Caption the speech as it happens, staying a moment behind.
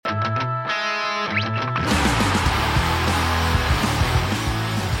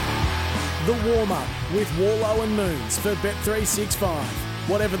warm-up with Warlow and Moons for Bet365.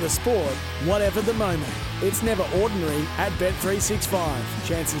 Whatever the sport, whatever the moment. It's never ordinary at Bet365.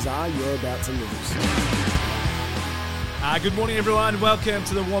 Chances are you're about to lose. Good morning, everyone. Welcome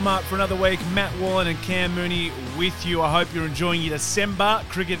to the warm-up for another week. Matt Wallen and Cam Mooney with you. I hope you're enjoying your December.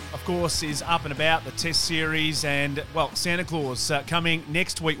 Cricket, of course, is up and about, the Test Series, and, well, Santa Claus coming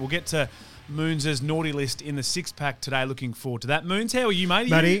next week. We'll get to Moons' naughty list in the six-pack today. Looking forward to that. Moons, how are you, mate?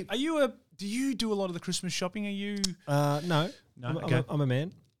 Do you do a lot of the Christmas shopping? Are you? No. Okay. I'm a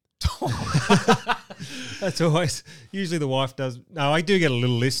man. That's always, usually the wife does. No, I do get a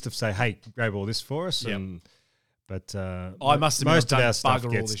little list of say, hey, grab all this for us. Yep. But I must admit, most of I've our stuff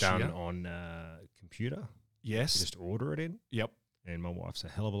done bugger all gets this done year. on computer. Yes. You just order it in. Yep. And my wife's a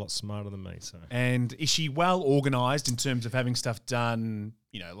hell of a lot smarter than me. So. And is she well organised in terms of having stuff done,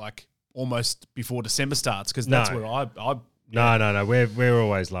 like almost before December starts? Because that's where I No. We're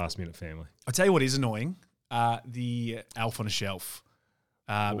always last minute family. I tell you what is annoying: the Elf on a Shelf.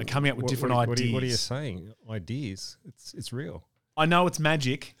 And coming up with different ideas. What are you saying? Ideas? It's real. I know it's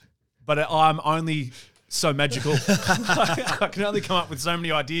magic, but I'm only so magical. I can only come up with so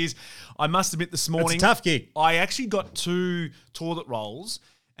many ideas. I must admit, this morning, it's a tough gig. I actually got 2 toilet rolls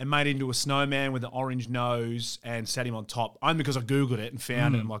and made it into a snowman with an orange nose and sat him on top, only because I Googled it and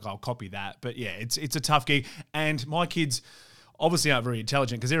found it. I'm like, I'll copy that. But yeah, it's a tough gig. And my kids obviously aren't very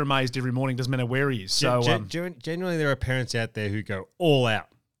intelligent because they're amazed every morning, doesn't matter where he is. So generally, there are parents out there who go all out.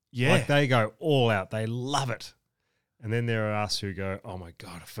 Yeah. Like they go all out. They love it. And then there are us who go, oh my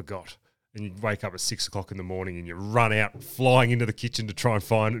God, I forgot. And you wake up at 6 o'clock in the morning and you run out, flying into the kitchen to try and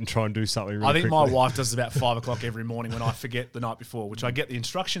find it and try and do something really I think quickly. my wife does about 5 o'clock every morning when I forget the night before, which I get the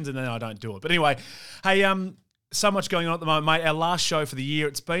instructions and then I don't do it. But anyway, hey, so much going on at the moment, mate. Our last show for the year,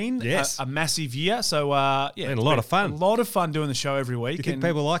 it's been a massive year. So, been a lot of fun. A lot of fun doing the show every week. Do you think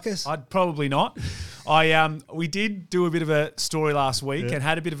people like us? I'd probably not. We did do a bit of a story last week and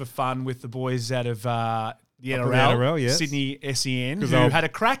had a bit of a fun with the boys out of the NRL, yes. Sydney SEN, who had a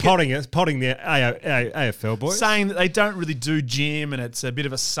crack potting the AFL boys. Saying that they don't really do gym and it's a bit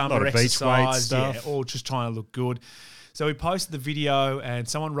of a summer exercise. Beach weight stuff. Or just trying to look good. So we posted the video and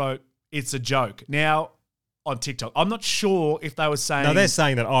someone wrote, "It's a joke." Now, on TikTok, I'm not sure if they were saying... No, they're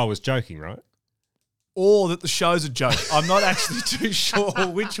saying that I was joking, right? Or that the show's a joke. I'm not actually too sure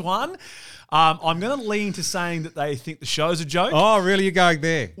which one. I'm going to lean to saying that they think the show's a joke. Oh, really? You're going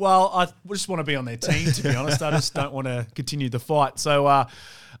there? Well, I just want to be on their team, to be honest. I just don't want to continue the fight. So,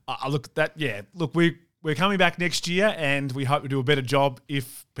 we're coming back next year, and we hope we do a better job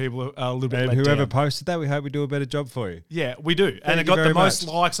if people are a little bit let whoever down. posted that, we hope we do a better job for you. Yeah, we do. And it got the most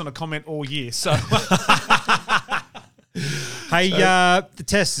likes on a comment all year. So... Hey, the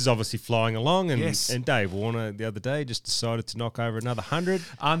test is obviously flying along, and, Yes. and Dave Warner the other day just decided to knock over another 100.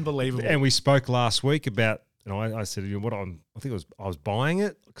 Unbelievable. And we spoke last week about, and I said, I was buying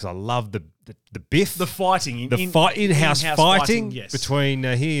it because I love the biff, the fighting, in-house fighting yes. between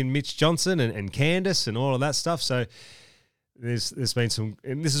he and Mitch Johnson and Candace and all of that stuff. So there's been some,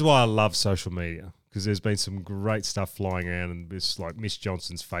 and this is why I love social media. Because there's been some great stuff flying around, and it's like Miss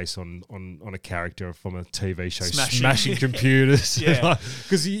Johnson's face on a character from a TV show smashing computers. Yeah.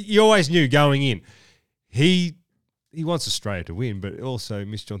 Because you always knew going in, he wants Australia to win, but also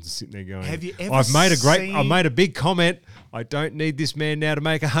Miss Johnson's sitting there going, Have you ever I've made a big comment. I don't need this man now to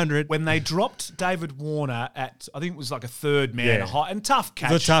make 100. When they dropped David Warner at, I think it was like a third man, and tough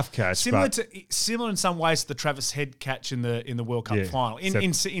catch. The tough catch. Similar in some ways to the Travis Head catch in the World Cup final,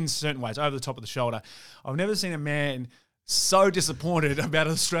 in certain ways, over the top of the shoulder. I've never seen a man so disappointed about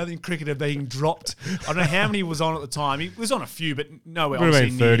an Australian cricketer being dropped. I don't know how many he was on at the time. He was on a few, but nowhere. Would have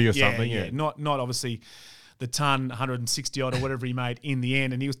been 30 or near. something, yeah. Not obviously the ton, 160 odd or whatever he made in the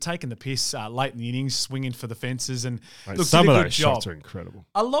end, and he was taking the piss late in the innings, swinging for the fences, and some of those shots are incredible.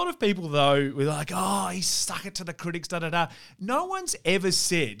 A lot of people though were like, "Oh, he stuck it to the critics." No one's ever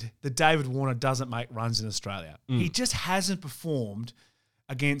said that David Warner doesn't make runs in Australia. He just hasn't performed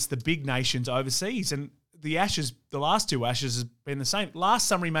against the big nations overseas, and the Ashes, the last 2 Ashes, has been the same. Last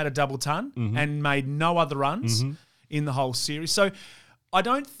summer he made a double ton and made no other runs in the whole series. So I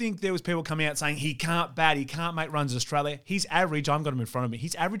don't think there was people coming out saying he can't bat, he can't make runs in Australia. His average, I've got him in front of me,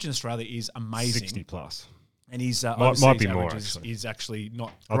 his average in Australia is amazing. 60 plus. And his might be more, is actually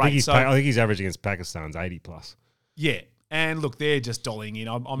not I great. think his average against Pakistan's 80 plus. Yeah. And look, they're just dollying in.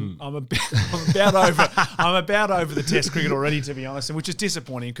 I'm about over the Test cricket already, to be honest, and which is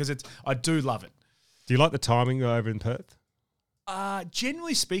disappointing because I do love it. Do you like the timing over in Perth?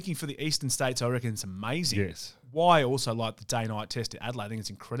 Generally speaking, for the Eastern States, I reckon it's amazing. Yes. Why I also like the day-night test at Adelaide. I think it's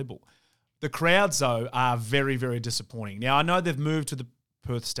incredible. The crowds, though, are very, very disappointing. Now, I know they've moved to the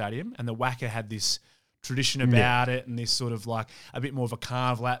Perth Stadium, and the Wacker had this tradition about it, and this sort of like a bit more of a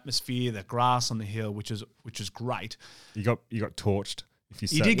carnival atmosphere. The grass on the hill, which is great. You got torched.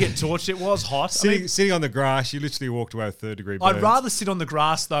 If You did get torched. It was hot. Sitting on the grass, you literally walked away with third-degree burns. I'd rather sit on the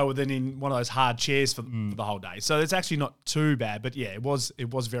grass though than in one of those hard chairs for the whole day. So it's actually not too bad. But yeah, it was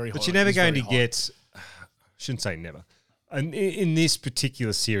very hot. But you're never going to get. Shouldn't say never. And in this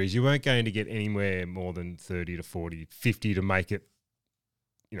particular series, you weren't going to get anywhere more than 30 to 40, 50 to make it,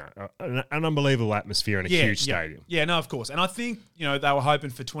 an unbelievable atmosphere in a huge stadium. Yeah, no, of course. And I think, they were hoping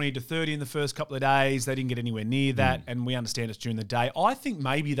for 20 to 30 in the first couple of days. They didn't get anywhere near that, and we understand it's during the day. I think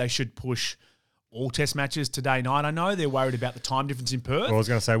maybe they should push all test matches today night. I know they're worried about the time difference in Perth. Well, I was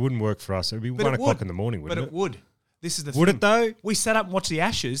going to say, it wouldn't work for us. It would be 1 o'clock in the morning, wouldn't it? But it would. This is the Would thing. it though? We sat up and watched the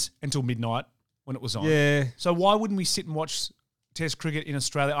Ashes until midnight when it was on. Yeah. So why wouldn't we sit and watch Test cricket in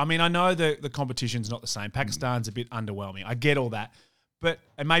Australia? I mean, I know the competition's not the same. Pakistan's a bit underwhelming. I get all that.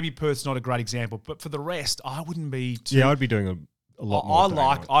 And maybe Perth's not a great example. But for the rest, I wouldn't be too... Yeah, I'd be doing a lot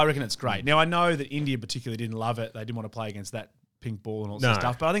more. I reckon it's great. Now, I know that India particularly didn't love it. They didn't want to play against that pink ball and all that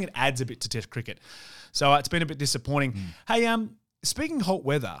stuff. But I think it adds a bit to Test cricket. So it's been a bit disappointing. Hey, speaking of hot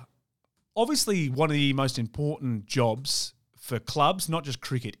weather, obviously one of the most important jobs for clubs, not just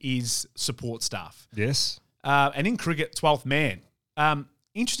cricket, is support staff. Yes. And in cricket, 12th man.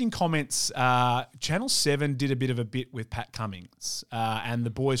 Interesting comments. Channel 7 did a bit of a bit with Pat Cummins and the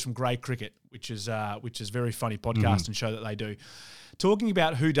boys from Grey Cricket, which is very funny podcast and show that they do, talking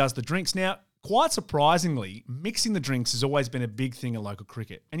about who does the drinks. Now, quite surprisingly, mixing the drinks has always been a big thing in local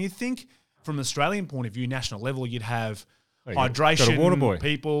cricket. And you'd think from an Australian point of view, national level, you'd have hydration got a water boy.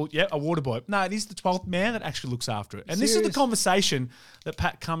 people. Yeah, a water boy. No, it is the 12th man that actually looks after it. And this is the conversation that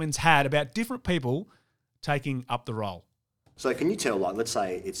Pat Cummins had about different people taking up the role. So can you tell, let's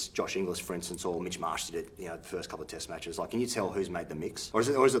say it's Josh Inglis, for instance, or Mitch Marsh did it, the first couple of test matches. Can you tell who's made the mix? Or is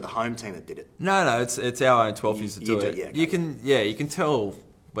it the home team that did it? No, it's our own 12s that do it. Yeah, okay. You can tell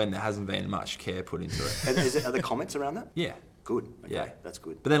when there hasn't been much care put into it. And are there comments around that? Yeah. Good. Okay, yeah, that's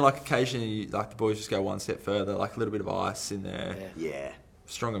good. But then, occasionally, the boys just go one step further, a little bit of ice in there. Yeah.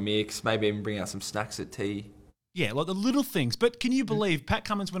 Stronger mix, maybe even bring out some snacks at tea. Yeah, the little things. But can you believe Pat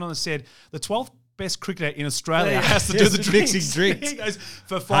Cummins went on and said the 12th best cricketer in Australia has to do the drinks. drinks. He goes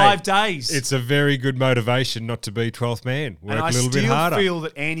for 5 days. It's a very good motivation not to be 12th man. Work a little bit harder. I still feel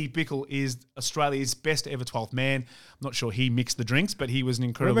that Andy Bickle is Australia's best ever 12th man. I'm not sure he mixed the drinks, but he was an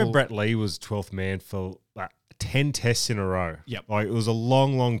incredible... I remember Brett Lee was 12th man for 10 tests in a row. Yep. It was a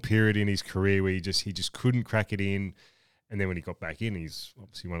long, long period in his career where he just couldn't crack it in. And then when he got back in, he's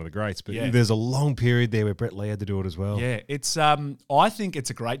obviously one of the greats. But there's a long period there where Brett Lee had to do it as well. Yeah, it's. I think it's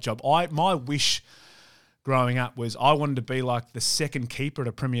a great job. My wish growing up was I wanted to be like the second keeper at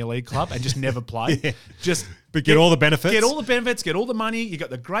a Premier League club and just never play. But get all the benefits. Get all the benefits, get all the money. You got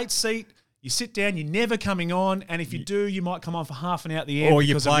the great seat. You sit down, you're never coming on, and if you do, you might come on for half an hour at the end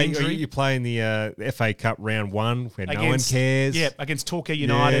because of injury. Or you play in the FA Cup round 1 where no one cares. Yeah, against Torquay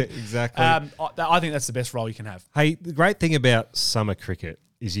United. Yeah, exactly. I think that's the best role you can have. Hey, the great thing about summer cricket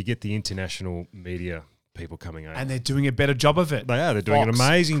is you get the international media people coming over. And they're doing a better job of it. They are. They're doing an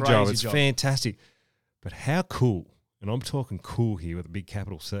amazing job. It's job. fantastic. But how cool, and I'm talking cool here with a big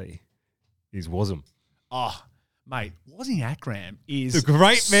capital C, is Wasm. Oh, mate, Wasim Akram is a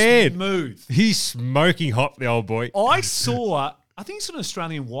great man. Smooth. He's smoking hot, the old boy. I think he's got an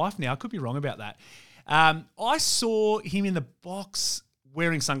Australian wife now. I could be wrong about that. I saw him in the box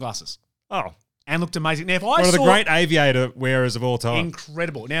wearing sunglasses. Oh. And looked amazing. Now, if one of the great aviator wearers of all time.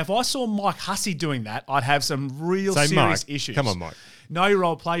 Incredible. Now, if I saw Mike Hussey doing that, I'd have some real serious Mike. issues. Come on, Mike. Know your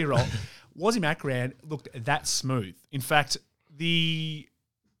role, play your role. Wasim Akram looked that smooth. In fact, the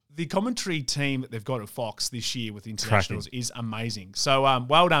commentary team that they've got at Fox this year with internationals is amazing. So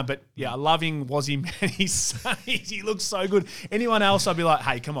well done. But yeah, loving Wasim. He looks so good. Anyone else, I'd be like,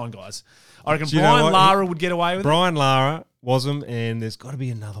 hey, come on, guys. I reckon Brian Lara would get away with it. Brian Lara, Wasm, and there's got to be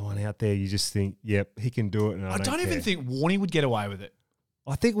another one out there. You just think, yep, he can do it. And I don't even think Warney would get away with it.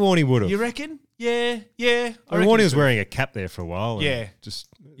 I think Warney would have. You reckon? Yeah. Warney was wearing a cap there for a while. Yeah.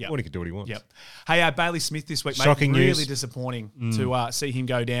 Warney could do what he wants. Yep. Hey, Bailey Smith this week, Shocking mate. Really news. disappointing to see him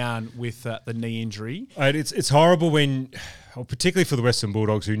go down with the knee injury. It's horrible particularly for the Western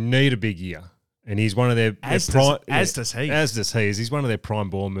Bulldogs who need a big year. And he's one of their As does he. He's one of their prime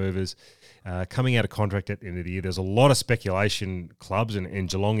ball movers. Coming out of contract at the end of the year, there's a lot of speculation, clubs and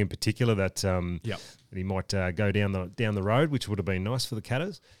Geelong in particular, that he might go down the road, which would have been nice for the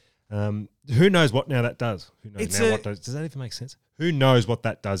Catters. Who knows what now that does? Does that even make sense? Who knows what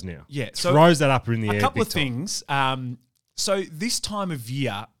that does now? Yeah, so throws that up in the air. A couple of things. So this time of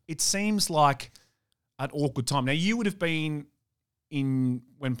year, it seems like an awkward time. Now you would have been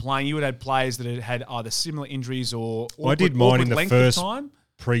when playing, you would have had players that had either similar injuries or I did mine in the length of first time.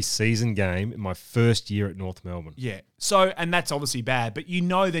 pre-season game in my first year at North Melbourne. Yeah. So, and that's obviously bad, but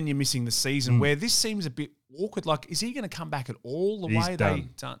then you're missing the season where this seems a bit awkward. Like, is he going to come back at all the He's way done. they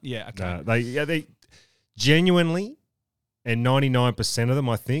done? Yeah. Okay. No, they genuinely, and 99% of them,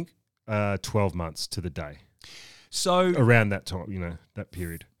 I think, 12 months to the day. So Around that time, that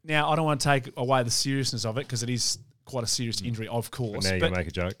period. now I don't want to take away the seriousness of it because it is quite a serious injury, of But course. now you're going to make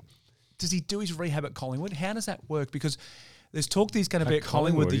a joke. Does he do his rehab at Collingwood? How does that work? Because there's talk that he's going to be At at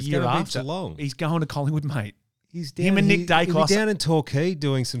Collingwood the Collingwood, he's year gonna be after. Geelong. He's going to Collingwood, mate. He's Him and Nick Dacos- He'll be down in Torquay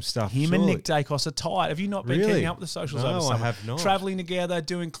doing some stuff. Him and Nick Dacos are tight. Have you not been Really? keeping up with the socials No, over I summer? have not. Travelling together,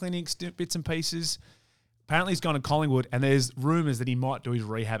 doing clinics, bits and pieces. Apparently he's gone to Collingwood, and there's rumours that he might do his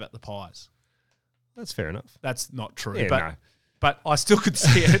rehab at the Pies. That's fair enough. That's not true, Yeah, but no. but I still could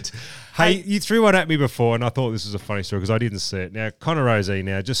see it. Hey, you threw one at me before, and I thought this was a funny story because I didn't see it. Now, Connor Rozee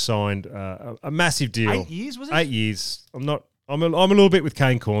now just signed a massive deal. 8 years, was it? 8 years. I'm a little bit with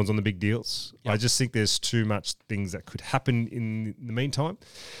Kane Corns on the big deals. I just think there's too much things that could happen in the meantime.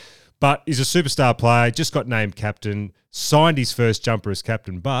 But he's a superstar player. Just got named captain. Signed his first jumper as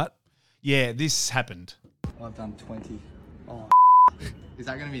captain. But Yeah, this happened. I've done 20. Oh, is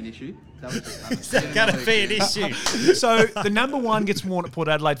that going to be an issue? Is that's going to be an issue. So the number one gets worn at Port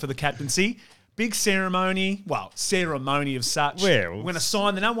Adelaide for the captaincy. Big ceremony of such. Well, We're going to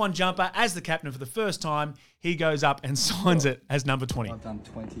sign the number one jumper as the captain for the first time. He goes up and signs it as number 20. I've done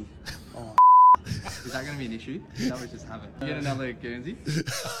 20. Oh, is that going to be an issue? That was just happened. You get another Guernsey?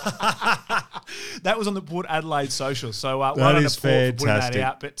 That was on the Port Adelaide social. So well That done is to Port for putting that fantastic.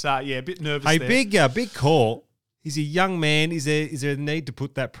 out. But yeah, a bit nervous Hey, there. big call. He's a young man. Is there a need to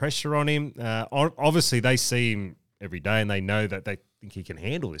put that pressure on him? Obviously, they see him every day and they know that they think he can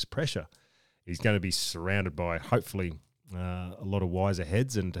handle this pressure. He's going to be surrounded by, hopefully, a lot of wiser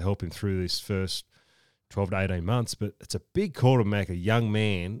heads and to help him through this first 12 to 18 months. But it's a big call to make a young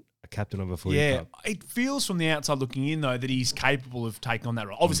man a captain of a footy Yeah, club. it feels from the outside looking in, though, that he's capable of taking on that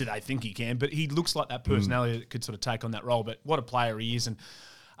role. Obviously, they think he can, but he looks like that personality that could sort of take on that role. But what a player he is, and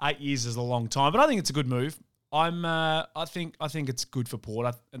 8 years is a long time. But I think it's a good move. I think it's good for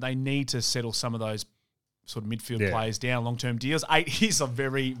Port. They need to settle some of those sort of midfield players down, long-term deals. 8 years a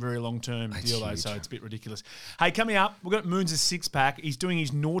very, very long-term deal, though, huge. so it's a bit ridiculous. Hey, coming up, we've got Moons' six-pack. He's doing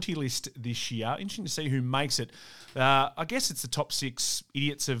his naughty list this year. Interesting to see who makes it. I guess it's the top 6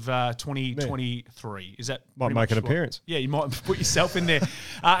 idiots of 2023. Is that Might pretty make much an appearance. Yeah, you might put yourself in there.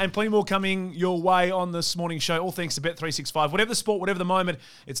 And plenty more coming your way on this morning show, all thanks to Bet365. Whatever the sport, whatever the moment,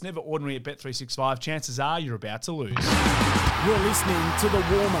 it's never ordinary at Bet365. Chances are you're about to lose. You're listening to The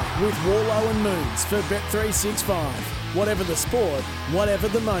Warm-Up with Warlow and Moons for Bet365. Whatever the sport, whatever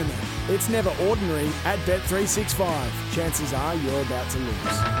the moment, it's never ordinary at Bet365. Chances are you're about to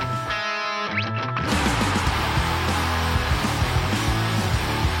lose.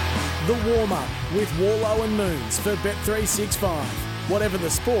 The Warm-Up with Warlow and Moons for Bet365. Whatever the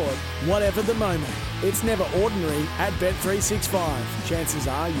sport, whatever the moment, it's never ordinary at Bet365. Chances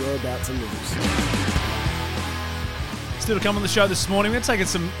are you're about to lose. Still to come on the show this morning, we're going to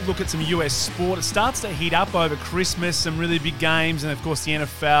take a look at some US sport. It starts to heat up over Christmas, some really big games, and of course the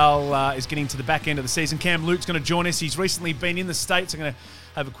NFL is getting to the back end of the season. Cam Luke's going to join us. He's recently been in the States. I'm going to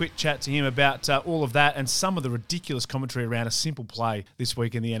have a quick chat to him about all of that and some of the ridiculous commentary around a simple play this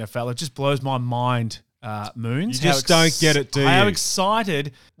week in the NFL. It just blows my mind, Moons. You just don't get it, do How you?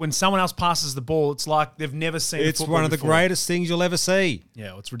 excited when someone else passes the ball, it's like they've never seen It's football one of the before. greatest things you'll ever see.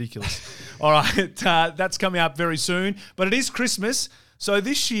 Yeah, well, it's ridiculous. All right, that's coming up very soon. But it is Christmas, so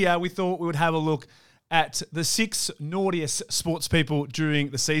this year we thought we would have a look at the 6 naughtiest sports people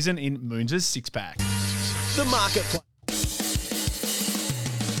during the season in Moons' six-pack. The Marketplace.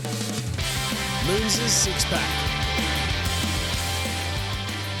 Moons' six-pack.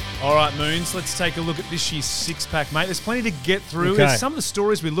 All right, Moons, let's take a look at this year's six-pack, mate. There's plenty to get through. Okay. Some of the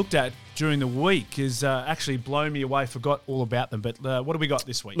stories we looked at during the week has actually blown me away. Forgot all about them. But what do we got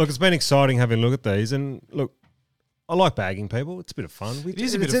this week? Look, it's been exciting having a look at these. And look, I like bagging people. It's a bit of fun. It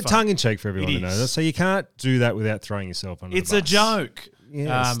is a bit it's of fun. tongue-in-cheek for everyone It to know. is. So you can't do that without throwing yourself under It's the a bus. joke.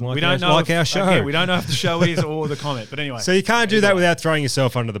 Yeah, it's like we don't our- know like if, our show. Okay, we don't know if the show is or the comment. But anyway. So you can't do Either that way. without throwing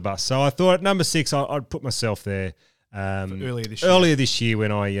yourself under the bus. So I thought at number 6, I'd put myself there. Earlier this year. Earlier this year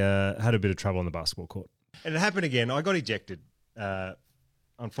when I had a bit of trouble on the basketball court. And it happened again. I got ejected,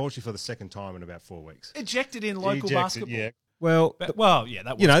 unfortunately, for the second time in about 4 weeks. Ejected in local Ejected, basketball. yeah. Well, Well, yeah,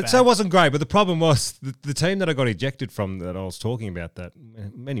 that was you know, bad. so it wasn't great. But the problem was the team that I got ejected from that I was talking about that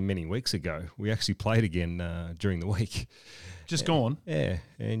many, many weeks ago, we actually played again during the week. Just gone. Yeah,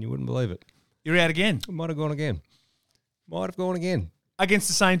 and you wouldn't believe it. You're out again. It might have gone again. Might have gone again. Against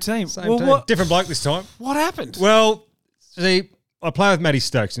the same team. Same team. Different bloke this time. What happened? Well, see, I play with Matty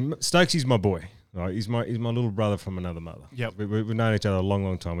Stokes, and Stokes's my boy. Right, he's my little brother from another mother. Yep. We've known each other a long,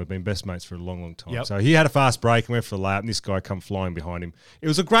 long time. We've been best mates for a long, long time. Yep. So he had a fast break and went for the lap, and this guy come flying behind him. It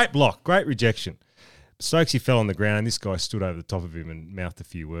was a great block, great rejection. Stokesy fell on the ground, and this guy stood over the top of him and mouthed a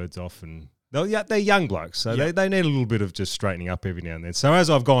few words off. And they're young blokes, so they need a little bit of just straightening up every now and then. So as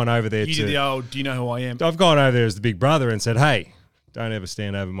I've gone over there, You did the old, do you know who I am? I've gone over there as the big brother and said, hey, don't ever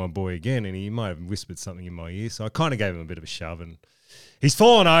stand over my boy again. And he might have whispered something in my ear. So I kind of gave him a bit of a shove, and he's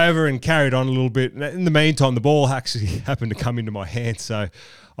fallen over and carried on a little bit. In the meantime, the ball actually happened to come into my hand. So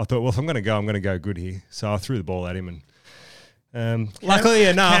I thought, well, if I'm going to go good here. So I threw the ball at him. And luckily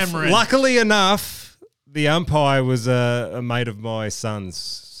enough, the umpire was a mate of my son's.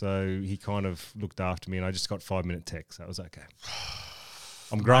 So he kind of looked after me, and I just got 5-minute text. So it was okay.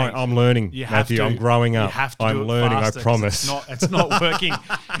 I'm growing. Mate, I'm learning, you have Matthew. to. I'm growing up. You have to I'm do it learning. faster, I promise. It's not working.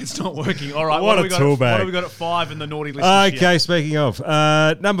 It's not working. All right. What a have we got tool at, bag. What have we got at 5 in the naughty list? This Okay, year? speaking of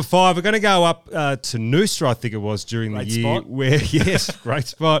number 5, we're going to go up to Noosa, I think it was, during Great the year spot. where great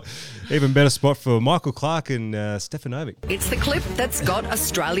spot, even better spot for Michael Clark and Stefanovic. It's the clip that's got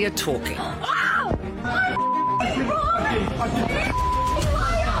Australia talking.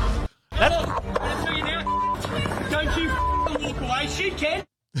 Don't you walk away, she can.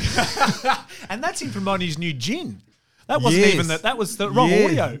 And that's him promoting his new gin. That wasn't Yes. even that was the wrong Yeah.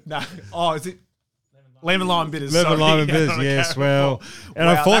 audio. No. Oh, is it lemon lime bitters? Lemon Sorry. lime and Yeah, bitters, on a yes. carrot Well, ball. and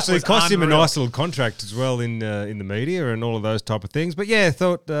Wow, unfortunately, that it cost was him a unreal. nice little contract as well in the media and all of those type of things. But yeah, I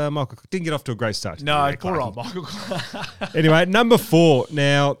thought Michael didn't get off to a great start. No, poor old Michael. Anyway, number 4.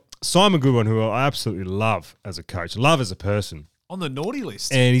 Now, Simon Goodwin, who I absolutely love as a coach, love as a person. On the naughty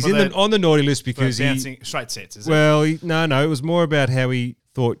list. And he's For on the naughty list for because he bouncing straight sets, is it? Well, no, it was more about how he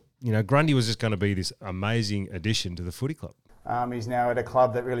thought, Grundy was just going to be this amazing addition to the footy club. He's now at a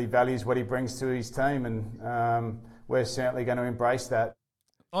club that really values what he brings to his team, and we're certainly going to embrace that.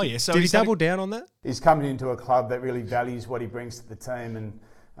 Oh, yeah. So Did he he's had a- double down on that? He's coming into a club that really values what he brings to the team, and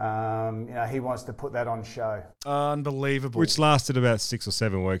he wants to put that on show. Unbelievable. Which lasted about 6 or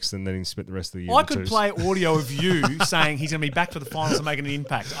 7 weeks, and then he spent the rest of the year. I in the could twos. play audio of you saying he's going to be back for the finals and making an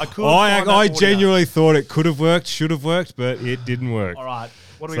impact. I could. I find that audio. genuinely thought it could have worked, should have worked, but it didn't work. All right.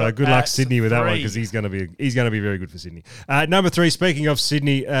 What do we So got? good luck, Sydney, with that one 3. because he's going to be very good for Sydney. Number 3. Speaking of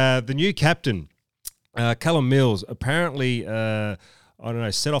Sydney, the new captain, Callum Mills, apparently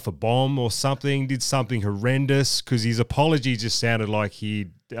set off a bomb or something, did something horrendous because his apology just sounded like he'd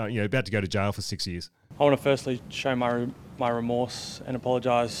about to go to jail for 6 years. I want to firstly show my remorse and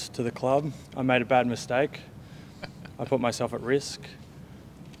apologise to the club. I made a bad mistake. I put myself at risk,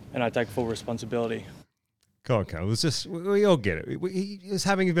 and I take full responsibility. Come on, Callum. We all get it. He was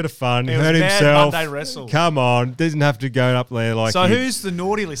having a bit of fun. It was Hurt bad himself. Monday wrestle. Come on, doesn't have to go up there like. So who's the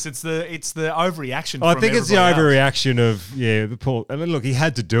naughty list? It's the overreaction. I from think it's the everybody else. overreaction of the Paul. I mean, look, he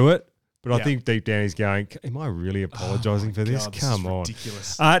had to do it, but I Yeah. think deep down he's going, "Am I really apologising for this? God, this Come is on."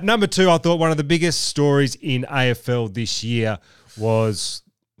 ridiculous. Number 2, I thought one of the biggest stories in AFL this year was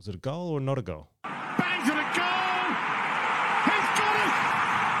it a goal or not a goal? Bangs it a goal. He's got it.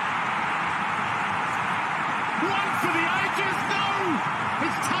 One for the ages. No.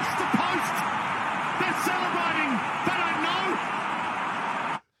 It's touched the post. They're celebrating. They don't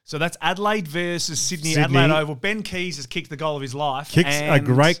know. So that's Adelaide versus Sydney. Sydney. Adelaide Oval. Ben Keys has kicked the goal of his life. Kicks a and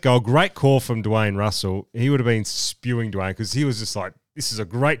great goal, great call from Dwayne Russell. He would have been spewing Dwayne because he was just like, "This is a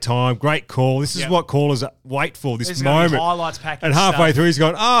great time, great call. This is Yep. what callers wait for. This There's gonna be moment." highlights package And halfway stuff. through, he's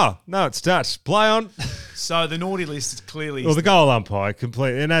gone, no, it's touched. Play on. So the naughty list is clearly. Well, the goal umpire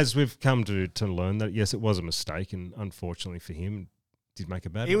completely, and as we've come to learn that yes, it was a mistake, and unfortunately for him, did make a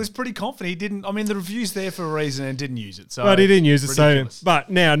bad. he one. was pretty confident. He didn't. I mean, the review's there for a reason and didn't use it. So But he didn't use it. ridiculous. So, but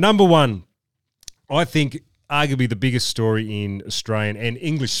now number 1, I think arguably the biggest story in Australian and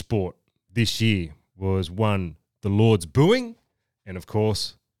English sport this year was the Lord's booing, and of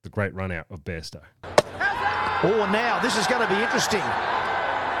course the great run out of Bairstow. Oh, now this is going to be interesting.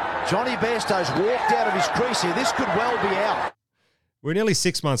 Johnny Bairstow's walked out of his crease here. This could well be out. We're nearly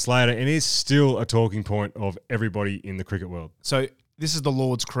 6 months later, and it's still a talking point of everybody in the cricket world. So this is the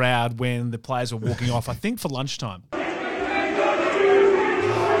Lord's crowd when the players were walking off. I think for lunchtime.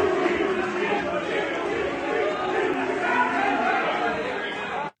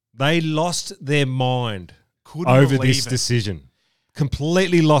 They lost their mind Couldn't over believe this it. decision.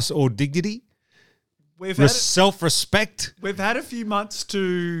 Completely lost all dignity, We've had self-respect. we've had a few months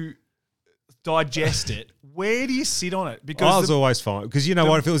to digest it. Where do you sit on it? I Because was always fine because you know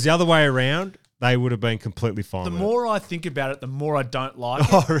what? If it was the other way around, they would have been completely fine. the with more I think about it, the more I don't like it.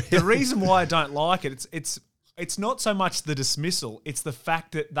 Oh, really? The reason why I don't like it, it's It's not so much the dismissal, it's the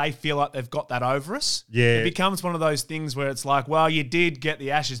fact that they feel like they've got that over us. Yeah. It becomes one of those things where it's like, well, you did get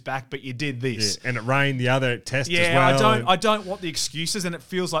the Ashes back, but you did this. Yeah. And it rained the other test as Yeah, well. I don't want the excuses, and it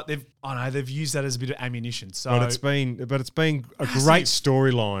feels like they've used that as a bit of ammunition. So But it's been a great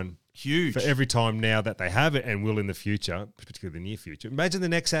storyline. Huge. For every time now that they have it and will in the future, particularly the near future. Imagine the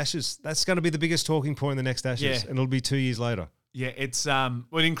next Ashes. That's going to be the biggest talking point in the next Ashes. Yeah. And it'll be 2 years later. Yeah, it's an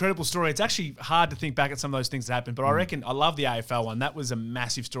incredible story. It's actually hard to think back at some of those things that happened, but I reckon I love the AFL one. That was a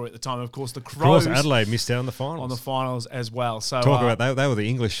massive story at the time. Of course, the Crows. Of course, Adelaide missed out on the finals. On the finals as well. So talk about that. They were the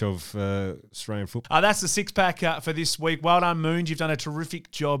English of Australian football. That's the six-pack for this week. Well done, Moons. You've done a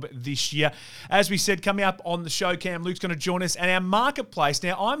terrific job this year. As we said, coming up on the show, Cam Luke's going to join us. And our marketplace,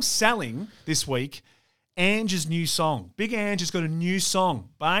 now I'm selling this week Ange's new song. Big Ange has got a new song.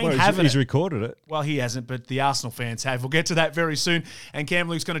 But He's recorded it. Well, he hasn't, but the Arsenal fans have. We'll get to that very soon. And Cam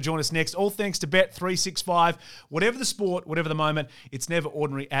Luke's going to join us next. All thanks to Bet365. Whatever the sport, whatever the moment, it's never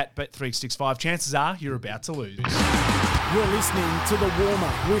ordinary at Bet365. Chances are you're about to lose. You're listening to The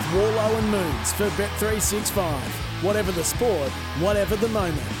Warm-Up with Warlow and Moons for Bet365. Whatever the sport, whatever the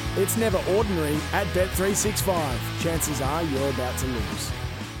moment, it's never ordinary at Bet365. Chances are you're about to lose.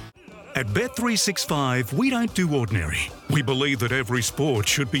 At Bet365, we don't do ordinary. We believe that every sport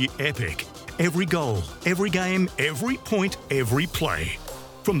should be epic. Every goal, every game, every point, every play.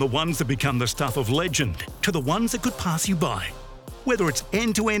 From the ones that become the stuff of legend to the ones that could pass you by. Whether it's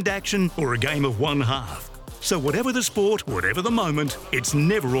end-to-end action or a game of one half. So whatever the sport, whatever the moment, it's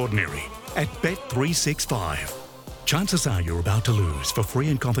never ordinary at Bet365. Chances are you're about to lose. For free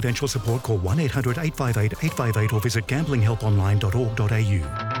and confidential support, call 1-800-858-858 or visit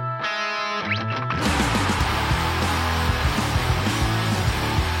gamblinghelponline.org.au.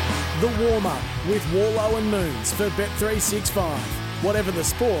 The Warm-Up with Warlow and Moons for Bet365. Whatever the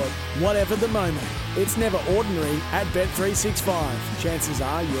sport, whatever the moment, it's never ordinary at Bet365. Chances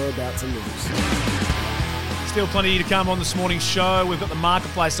are you're about to lose. Still plenty to come on this morning's show. We've got the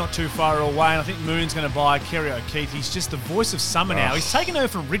marketplace not too far away, and I think Moon's going to buy Kerry O'Keefe. He's just the voice of summer now. He's taken over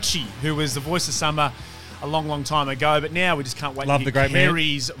from Richie, who was the voice of summer a long, long time ago, but now we just can't wait to hear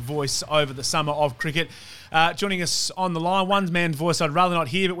Kerry's voice over the summer of cricket. Joining us on the line, one man's voice I'd rather not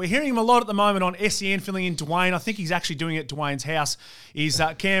hear, but we're hearing him a lot at the moment on SEN, filling in Dwayne. I think he's actually doing it at Dwayne's house. Is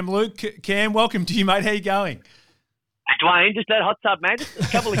Cam Luke. Cam, welcome to you, mate. How you going? Dwayne, just that hot tub, man. Just a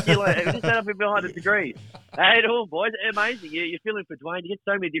couple of kilos. Just that up in behind the degrees. How you doing, boys? Amazing. You're feeling for Dwayne. You get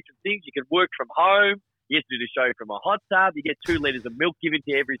so many different things. You can work from home. You get to do the show from a hot tub. You get 2 litres of milk given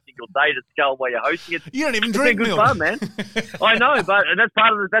to you every single day to skull while you're hosting it. You don't even it's drink been good milk. fun, man. I know, but that's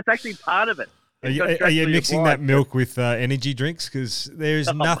part of it. That's actually part of it. Are you mixing that milk with energy drinks? Because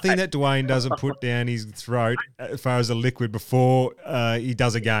there's nothing that Dwayne doesn't put down his throat as far as a liquid before he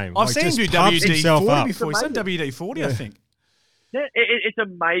does a game. I've seen him do WD-40 before. He's done WD-40, yeah. I think. Yeah, it's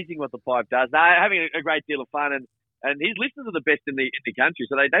amazing what the pipe does. They're having a great deal of fun, and his listeners are the best in the country,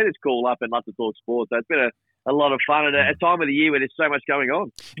 so they just call up and love to talk sports. So it's been a lot of fun at a time of the year where there's so much going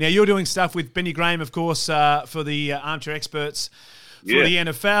on. Now, you're doing stuff with Benny Graham, of course, for the Armchair Experts for the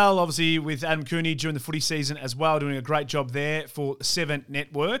NFL, obviously with Adam Cooney during the footy season as well, doing a great job there for the 7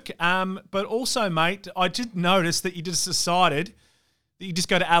 Network. But also, mate, I did notice that you just decided that you just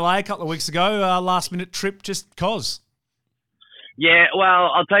go to LA a couple of weeks ago, last-minute trip just cause. Yeah,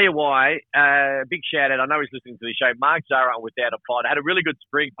 well, I'll tell you why. Big shout-out. I know he's listening to the show. Mark Zara on Without a Pod. I had a really good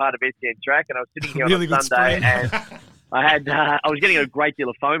spring part of SEN Track, and I was sitting here on a Sunday, and I was getting a great deal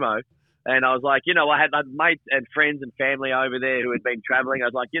of FOMO. And I was like, I had mates and friends and family over there who had been traveling. I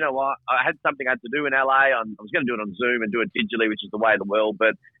was like, you know what? I had something I had to do in LA. I was going to do it on Zoom and do it digitally, which is the way of the world.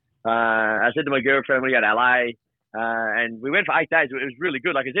 But I said to my girlfriend, we go to LA. And we went for 8 days. It was really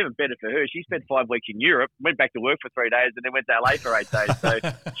good. Like, it's even better for her. She spent 5 weeks in Europe, went back to work for 3 days, and then went to LA for 8 days. So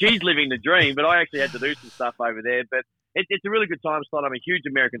she's living the dream, but I actually had to do some stuff over there. But it's a really good time slot. I'm a huge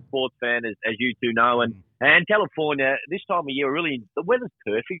American sports fan, as you two know. And California, this time of year, really, the weather's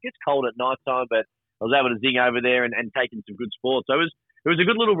perfect. It gets cold at night time, but I was able to zing over there and take in some good sports. So it was a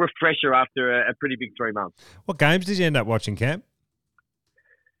good little refresher after a pretty big 3 months. What games did you end up watching, Cam?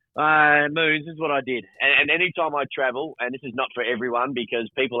 Moons is what I did. And any time I travel, and this is not for everyone because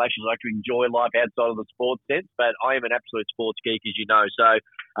people actually like to enjoy life outside of the sports sense, but I am an absolute sports geek, as you know. So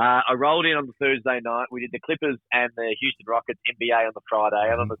I rolled in on the Thursday night. We did the Clippers and the Houston Rockets NBA on the Friday.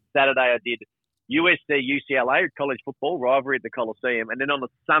 And on the Saturday, I did USC UCLA college football rivalry at the Coliseum. And then on the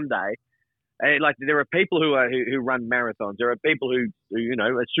Sunday, there are people who run marathons. There are people who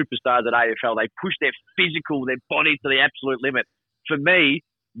are superstars at AFL. They push their body to the absolute limit. For me,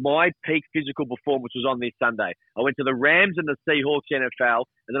 my peak physical performance was on this Sunday. I went to the Rams and the Seahawks NFL,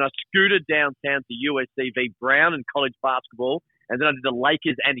 and then I scooted downtown to USC v Brown in college basketball, and then I did the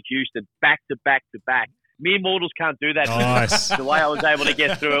Lakers and Houston back to back to back. Mere mortals can't do that. Nice. The way I was able to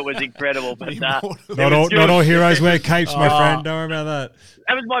get through it was incredible. But not all heroes wear capes, my friend. Don't worry about that.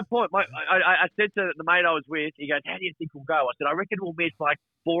 That was my point. I said to the mate I was with, he goes, "How do you think we'll go?" I said, "I reckon we'll miss like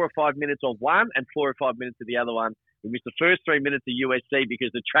 4 or 5 minutes of one and 4 or 5 minutes of the other one. We missed the first 3 minutes of USC because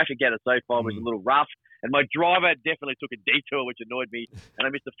the traffic out of SoFi was a little rough, and my driver definitely took a detour, which annoyed me, and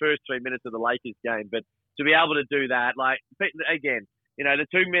I missed the first 3 minutes of the Lakers game. But to be able to do that, like, again, you know, the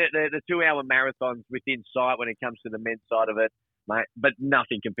 2 hour marathons within sight when it comes to the men's side of it, mate, but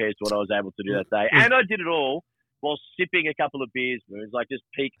nothing compares to what I was able to do that day. And I did it all while sipping a couple of beers, Moons, like just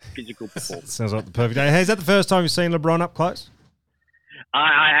peak physical performance. Sounds like the perfect day. Hey, is that the first time you've seen LeBron up close?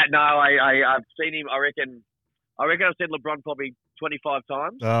 I've seen him. I reckon I've seen LeBron probably 25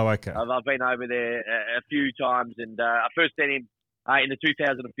 times. Oh, okay. I've been over there a few times, and I first seen him in the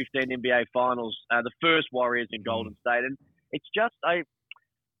 2015 NBA Finals, the first Warriors in Golden State, and it's just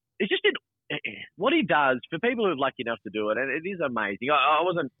what he does for people who are lucky enough to do it, and it is amazing. I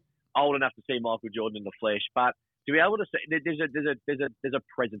wasn't old enough to see Michael Jordan in the flesh, but to be able to see, there's a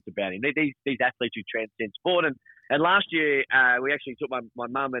presence about him. These athletes who transcend sport, and last year we actually took my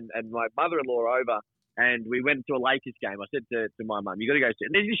mum and my mother-in-law over, and we went to a Lakers game. I said to my mum, "You got to go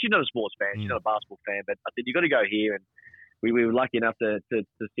see." She's not a sports fan, she's not a basketball fan, but I said, "You got to go here." And we were lucky enough to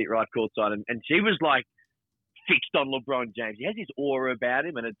sit right courtside, and she was like fixed on LeBron James. He has this aura about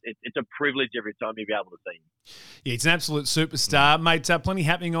him, and it's a privilege every time you be able to see him. Yeah, he's an absolute superstar. Mate, plenty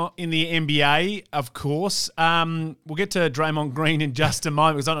happening in the NBA, of course. We'll get to Draymond Green in just a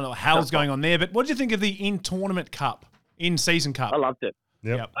moment because I don't know what hell's going on there. But what did you think of the in-tournament cup, in-season cup? I loved it.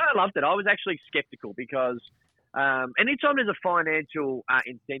 Yep. I loved it. I was actually skeptical because anytime there's a financial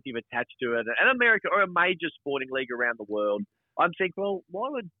incentive attached to it, and America or a major sporting league around the world, I'm thinking, well, why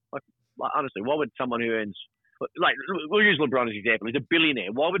would someone who earns, like, we'll use LeBron as an example. He's a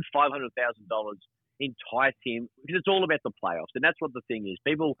billionaire. Why would $500,000 entice him? Because it's all about the playoffs, and that's what the thing is.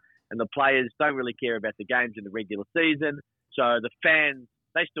 People and the players don't really care about the games in the regular season, so the fans,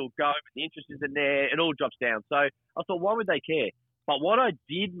 they still go, but the interest isn't there. It all drops down. So I thought, why would they care? But what I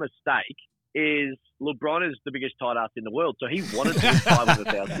did mistake is LeBron is the biggest tight ass in the world, so he wanted to win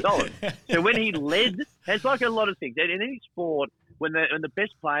 $500,000. So when he led, it's like a lot of things. In any sport, when the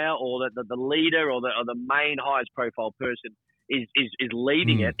best player or the leader or the main highest profile person is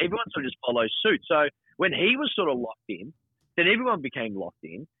leading it, everyone sort of just follows suit. So when he was sort of locked in, then everyone became locked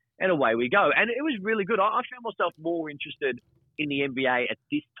in, and away we go. And it was really good. I found myself more interested in the NBA at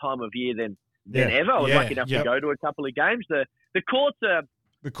this time of year than ever. I was lucky enough to go to a couple of games. The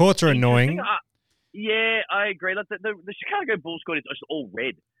courts are annoying. Yeah, I agree. Like the Chicago Bulls court is just all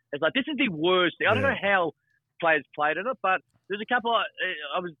red. It's like, this is the worst thing. I don't know how players played in it, but there's a couple. I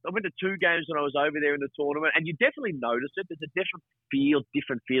went to 2 games when I was over there in the tournament, and you definitely notice it. There's a different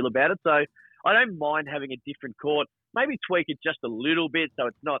feel about it. So I don't mind having a different court. Maybe tweak it just a little bit so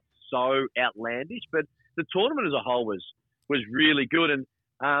it's not so outlandish. But the tournament as a whole was really good. And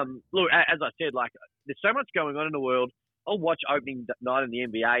look, as I said, like, there's so much going on in the world. I'll watch opening night in the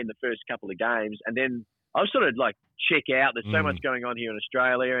NBA in the first couple of games, and then I'll sort of like check out. There's so much going on here in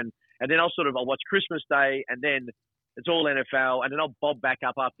Australia, and then I'll watch Christmas Day, and then it's all NFL, and then I'll bob back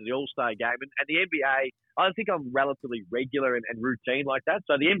up after the All-Star game. And the NBA, I think I'm relatively regular and routine like that.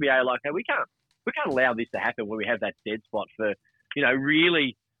 So the NBA are like, hey, we can't allow this to happen when we have that dead spot for,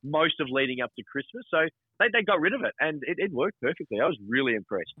 really most of leading up to Christmas. So they got rid of it, and it worked perfectly. I was really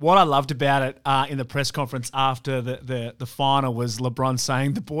impressed. What I loved about it in the press conference after the final was LeBron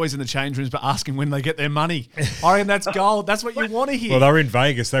saying the boys in the change rooms were asking when they get their money. I reckon that's gold. That's what you want to hear. Well, they were in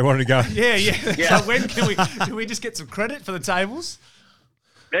Vegas. They wanted to go. Yeah. So when can we just get some credit for the tables?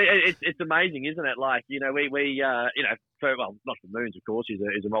 It's amazing, isn't it? Like, we not for Moons, of course, he's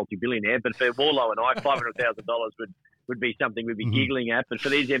a multi-billionaire, but for Warlow and I, $500,000 would be something we'd be giggling at. But for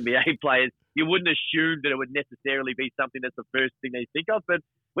these NBA players, you wouldn't assume that it would necessarily be something that's the first thing they think of. But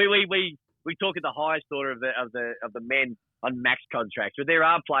we talk at the highest order of the men on max contracts. But there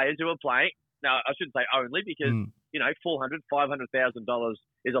are players who are playing. Now, I shouldn't say only, because $500,000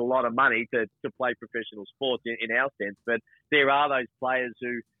 is a lot of money to play professional sports in our sense. But there are those players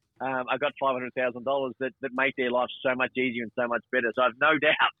who have got $500,000 that make their life so much easier and so much better. So I've no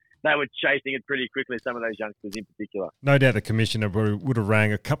doubt they were chasing it pretty quickly, some of those youngsters in particular. No doubt the commissioner would have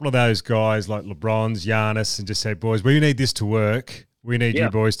rang a couple of those guys like LeBron's, Giannis, and just said, boys, we need this to work. We need you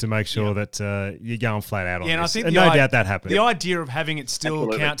boys to make sure that you're going flat out on Yeah, and I this. think And no doubt that happened. The idea of having it still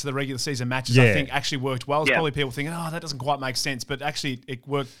count to the regular season matches, I think, actually worked well. There's probably people thinking, that doesn't quite make sense, but actually it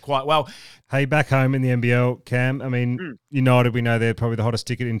worked quite well. Hey, back home in the NBL, Cam, I mean, United, we know they're probably the hottest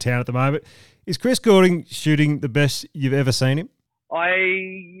ticket in town at the moment. Is Chris Goulding shooting the best you've ever seen him?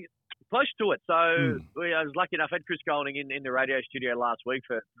 Close to it. So I was lucky enough. I had Chris Goulding in the radio studio last week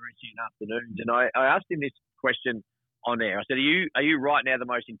for 3 afternoons, and I asked him this question on air. I said, are you right now the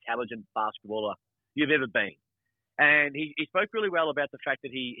most intelligent basketballer you've ever been? And he spoke really well about the fact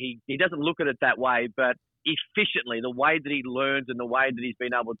that he doesn't look at it that way, but efficiently, the way that he learns and the way that he's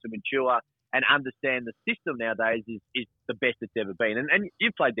been able to mature and understand the system nowadays is the best it's ever been. And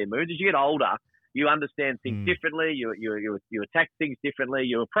you've played there, Moons. As you get older, you understand things differently. You attack things differently.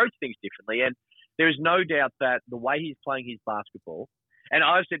 You approach things differently. And there is no doubt that the way he's playing his basketball, and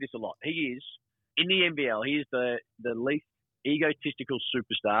I've said this a lot, he is, in the NBL, he is the least egotistical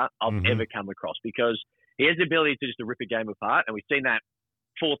superstar I've ever come across, because he has the ability to just to rip a game apart. And we've seen that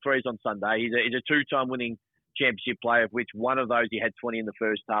 4 threes on Sunday. He's a 2-time winning championship player, of which one of those he had 20 in the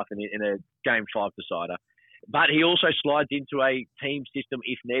first half in a Game 5 decider. But he also slides into a team system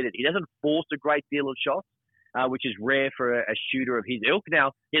if needed. He doesn't force a great deal of shots, which is rare for a shooter of his ilk.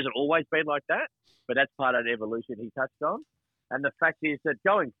 Now, he hasn't always been like that, but that's part of the evolution he touched on. And the fact is that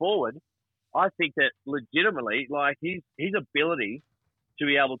going forward, I think that legitimately, like his ability to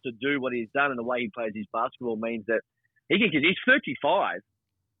be able to do what he's done and the way he plays his basketball means that he's 35,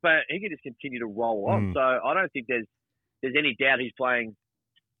 but he can just continue to roll on. So I don't think there's any doubt he's playing,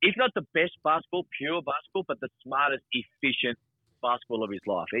 if not the best basketball, pure basketball, but the smartest, efficient basketball of his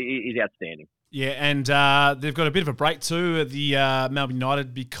life. He's outstanding. Yeah, and they've got a bit of a break too at the Melbourne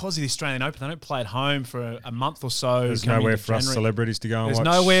United because of the Australian Open. They don't play at home for a month or so. There's nowhere for us celebrities to go and watch.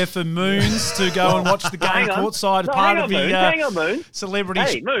 There's nowhere for Moons to go and watch the game courtside. Hang on, Moon. Celebrity.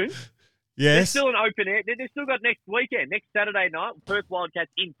 Hey, Moon. Yes. There's still an open air. They've still got next weekend, next Saturday night, Perth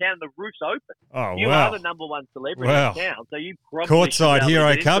Wildcats in town. The roof's open. Oh, you are the number one celebrity in town, so you probably courtside. Here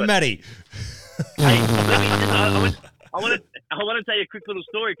I come, Matty. Hey, I want to tell you a quick little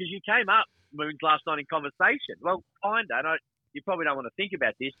story because you came up, Moons, last night in conversation. Well, kinda. You probably don't want to think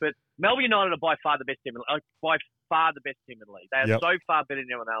about this, but Melbourne United are by far the best team in the league. They are so far better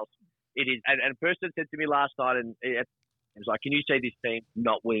than anyone else. It is, and a person said to me last night, and it was like, "Can you see this team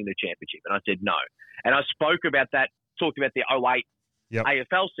not winning the championship?" And I said no. And I spoke about that, talked about the 08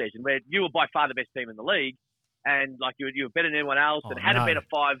 AFL season where you were by far the best team in the league, and like you were better than anyone else. And had it been a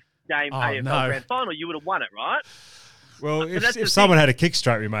 5-game AFL Grand Final, you would have won it, right? Well, if someone had a kick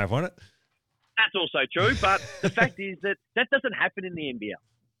straight, we may have won it. That's also true, but the fact is that doesn't happen in the NBL.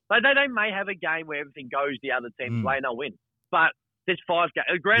 They may have a game where everything goes the other team's way and they'll win. But there's 5 games.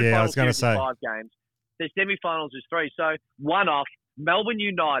 A grand final series is 5 games. The semi-finals is 3. So one off, Melbourne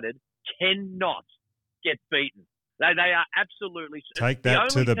United cannot get beaten. They are absolutely... Take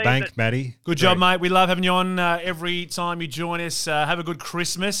that to the bank, Matty. Good job, mate. We love having you on every time you join us. Have a good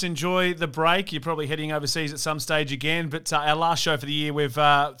Christmas. Enjoy the break. You're probably heading overseas at some stage again. But our last show for the year,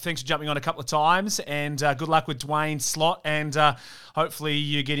 thanks for jumping on a couple of times. And good luck with Dwayne's slot. And hopefully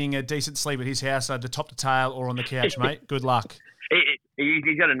you're getting a decent sleep at his house, the top to tail or on the couch, mate. Good luck.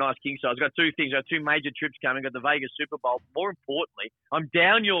 He's got a nice king size. I've got 2 things. I've got 2 major trips coming. I've got the Vegas Super Bowl. More importantly, I'm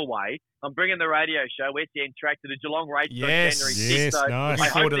down your way. I'm bringing the radio show, SEN Track, to the Geelong Race on January 6th. So nice. I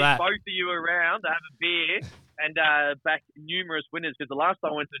hope that both of you are around to have a beer and back numerous winners, because the last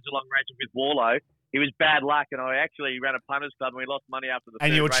time I went to the Geelong Race with Warlow, it was bad luck, and I actually ran a punters club, and we lost money after the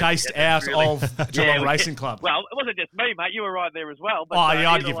And you were chased out of Geelong Racing Club. Well, it wasn't just me, mate. You were right there as well. But,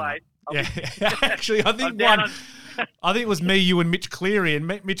 I'd give way, actually, I think I think it was me, you, and Mitch Cleary, and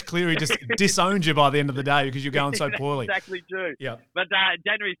Mitch Cleary just disowned you by the end of the day because you're going so poorly. Exactly true. Yeah. But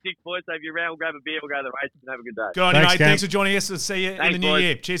January 6th, boys, so if you're around, we'll grab a beer, we'll go to the races and have a good day. Good on you, mate. Thanks for joining us. We'll see you in the new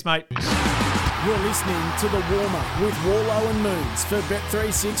year. Cheers, mate. You're listening to The Warm-Up with Warlow and Moons for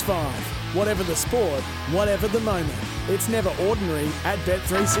Bet365. Whatever the sport, whatever the moment, it's never ordinary at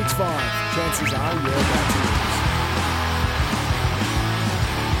Bet365. Chances are you're about to lose.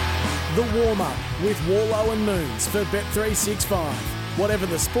 The Warm-Up with Warlow and Moons for Bet365. Whatever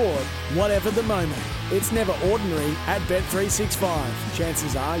the sport, whatever the moment, it's never ordinary at Bet365.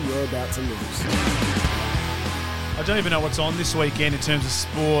 Chances are you're about to lose. I don't even know what's on this weekend in terms of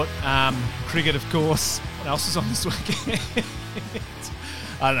sport. Cricket, of course. What else is on this weekend?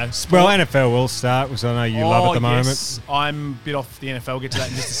 I don't know. Sport. Well, NFL will start, which I know you love at the moment. Yes. I'm a bit off the NFL. We'll get to that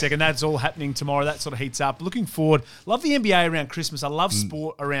in just a second. That's all happening tomorrow. That sort of heats up. Looking forward. Love the NBA around Christmas. I love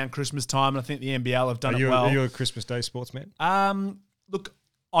sport around Christmas time, and I think the NBL have done it well. Are you a Christmas Day sportsman? Look,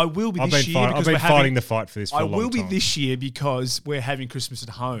 I will be I've this been year. I've because been we're having- fighting the fight for this for I a long will be time. this year because we're having Christmas at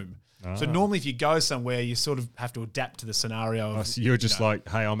home. So normally if you go somewhere, you sort of have to adapt to the scenario. Of, So you're just like,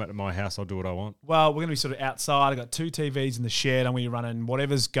 hey, I'm at my house. I'll do what I want. well, we're going to be sort of outside. I've got 2 TVs in the shed. I'm going to be running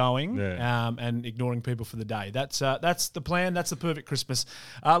whatever's going and ignoring people for the day. That's the plan. That's the perfect Christmas.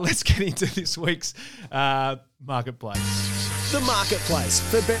 Let's get into this week's Marketplace. The Marketplace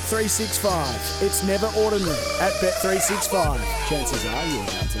for Bet365. It's never ordinary at Bet365. Chances are you're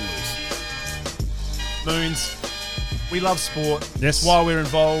about to lose. Moons, we love sport. Yes. That's why we're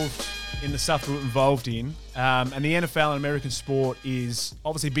involved in the stuff that we're involved in. And the NFL and American sport is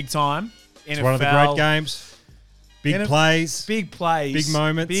obviously big time. It's NFL, one of the great games. Big plays. Big plays. Big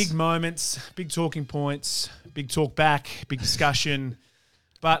moments. Big moments. Big talking points. Big talk back. Big discussion.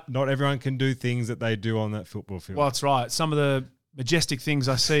 But not everyone can do things that they do on that football field. Well, that's right. Some of the majestic things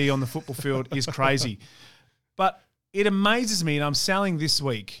I see on the football field is crazy. But it amazes me, and I'm selling this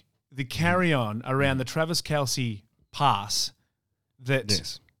week, the carry-on around the Travis Kelce pass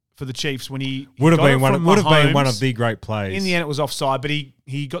that for the Chiefs when he would have got been it one. from Would have been one Mahomes. of the great plays. In the end, it was offside, but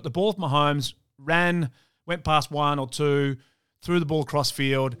he got the ball off Mahomes, ran, went past 1 or 2, threw the ball across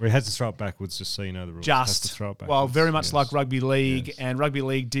field. He has to throw it backwards, just so you know the rules. Has to throw it backwards. Well, very much like rugby league, and rugby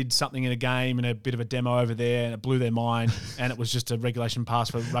league did something in a game and a bit of a demo over there, and it blew their mind, and it was just a regulation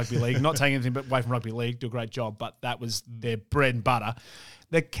pass for rugby league. Not taking anything but away from rugby league, do a great job, but that was their bread and butter.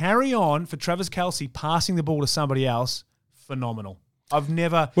 The carry on for Travis Kelce passing the ball to somebody else, phenomenal. I've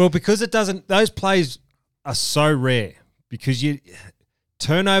never. Well, because it doesn't. Those plays are so rare because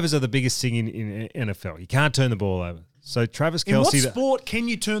turnovers are the biggest thing in NFL. You can't turn the ball over. So Travis Kelce. In what sport can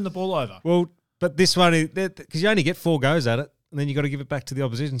you turn the ball over? Well, but this one, because you only get 4 goes at it, and then you got to give it back to the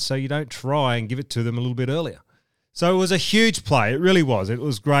opposition. So you don't try and give it to them a little bit earlier. So it was a huge play. It really was. It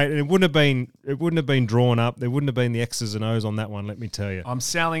was great, and it wouldn't have been drawn up. There wouldn't have been the X's and O's on that one. Let me tell you. I'm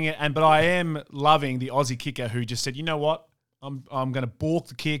selling it, but I am loving the Aussie kicker who just said, "You know what? I'm going to balk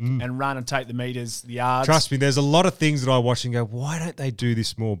the kick and run and take the meters, the yards." Trust me, there's a lot of things that I watch and go, why don't they do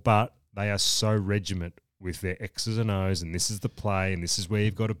this more? But they are so regiment with their X's and O's, and this is the play, and this is where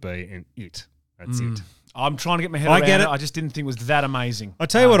you've got to be, and that's it. I'm trying to get my head around it. I just didn't think it was that amazing. I'll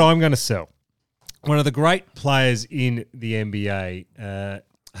tell you what I'm going to sell. One of the great players in the NBA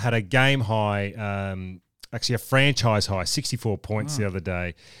had a game high, actually a franchise high, 64 points the other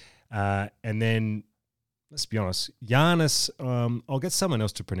day. And then, let's be honest, Giannis, I'll get someone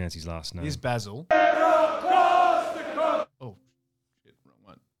else to pronounce his last name. Here's Basil. Oh, shit, wrong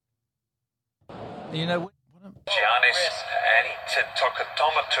one. You know what? Giannis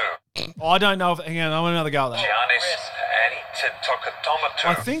Antetokounmpo. I don't know if. Hang on, I want another go at that. Giannis Antetokounmpo.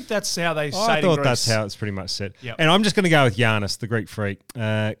 I think that's how they say it I in thought Greece. that's how it's pretty much said. Yep. And I'm just going to go with Giannis, the Greek freak.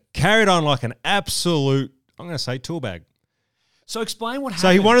 Carried on like an absolute, I'm going to say, tool bag. So explain what happened.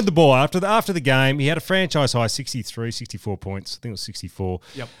 So he wanted the ball after the game. He had a franchise high 64 points. I think it was 64.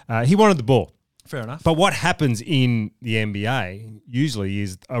 Yep. He wanted the ball. Fair enough. But what happens in the NBA usually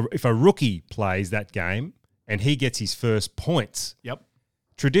is if a rookie plays that game and he gets his first points,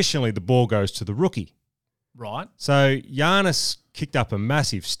 traditionally the ball goes to the rookie. Right. So Giannis kicked up a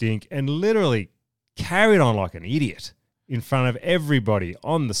massive stink and literally carried on like an idiot in front of everybody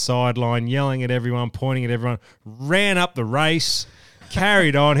on the sideline, yelling at everyone, pointing at everyone, ran up the race,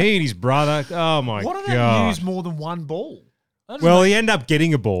 carried on. He and his brother. Oh, my God. What do they use more than one ball? Well, he ended up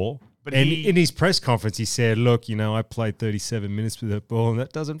getting a ball. But and in his press conference, he said, look, I played 37 minutes with that ball, and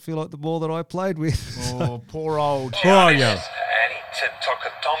that doesn't feel like the ball that I played with. Oh, poor old. Giannis.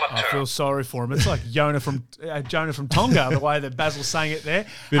 I feel sorry for him. It's like Jonah from Tonga, the way that Basil's saying it there.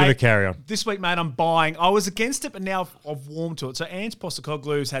 Bit of a carry-on. This week, mate, I'm buying. I was against it, but now I've warmed to it. So Ange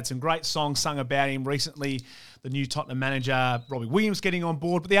Postecoglou's had some great songs sung about him recently. The new Tottenham manager, Robbie Williams, getting on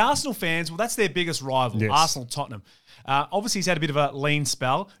board. But the Arsenal fans, well, that's their biggest rival, Arsenal-Tottenham. Obviously, he's had a bit of a lean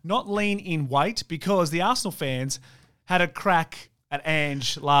spell. Not lean in weight, because the Arsenal fans had a crack at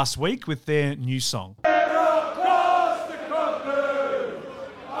Ange last week with their new song.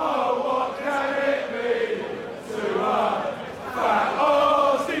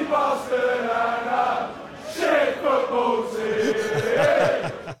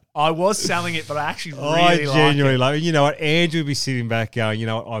 I was selling it, but I actually really like it. I genuinely like it. You know what? Andrew would be sitting back going, you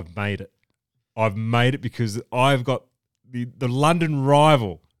know what? I've made it. I've made it because I've got the London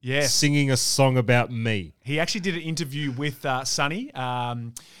rival singing a song about me. He actually did an interview with Sonny,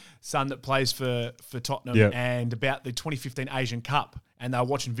 son that plays for Tottenham, and about the 2015 Asian Cup. and they were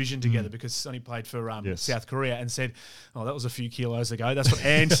watching Vision together because Sonny played for South Korea, and said, "Oh, that was a few kilos ago." That's what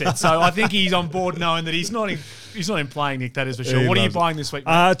Ange said. So I think he's on board knowing that he's not in playing, Nick. That is for sure. What are you buying this week,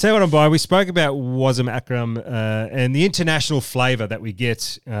 mate? I'll tell you what I'm buying. We spoke about Wasim Akram and the international flavour that we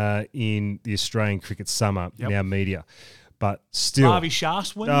get in the Australian cricket summer in our media. But still, Harvey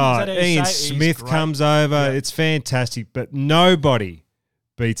Shastwin, Ian Smith comes over. Yeah. It's fantastic, but nobody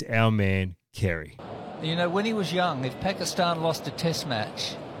beats our man Kerry. You know, when he was young, if Pakistan lost a test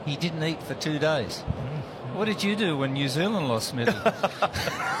match, he didn't eat for 2 days. What did you do when New Zealand lost, Smithy?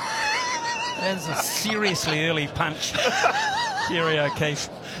 That's a seriously early punch, Kerry O'Keefe.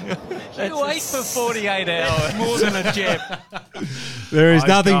 You ate for 48 hours. More than a jab. There is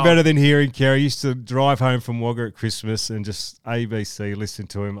nothing better than hearing Kerry. I used to drive home from Wagga at Christmas and just ABC, listen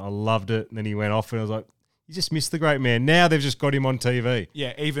to him. I loved it. And then he went off and I was like, you just missed the great man. Now they've just got him on TV.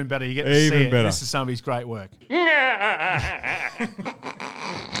 Yeah, even better. You get to see it. This is some of his great work.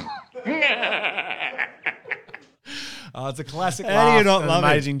 Oh, it's a classic laugh. Do you not love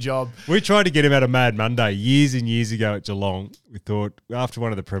amazing job. We tried to get him out of Mad Monday years and years ago at Geelong. We thought, after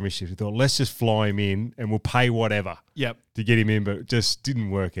one of the premierships, we thought, let's just fly him in and we'll pay whatever to get him in, but it just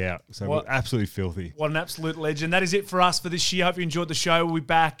didn't work out. So we're absolutely filthy. What an absolute legend. That is it for us for this year. Hope you enjoyed the show. We'll be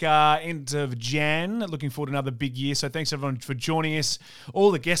back end of Jan. Looking forward to another big year. So thanks, everyone, for joining us.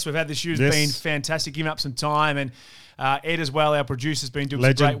 All the guests we've had this year has been fantastic, giving up some time. And Ed as well, our producer, has been doing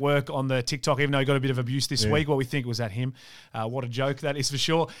some great work on the TikTok, even though he got a bit of abuse this week. Well, we think it was at him. What a joke that is for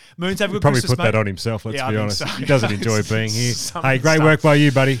sure. Moons, have a good Christmas, mate. Probably put that on himself, let's be honest. So. He doesn't enjoy being here. Hey, great work by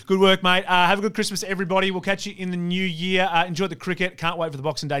you, buddy. Good work, mate. Have a good Christmas, everybody. We'll catch you in the new year. Enjoy the cricket. Can't wait for the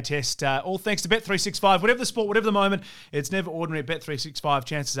Boxing Day test. All thanks to Bet365. Whatever the sport, whatever the moment, it's never ordinary at Bet365.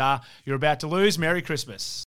 Chances are you're about to lose. Merry Christmas.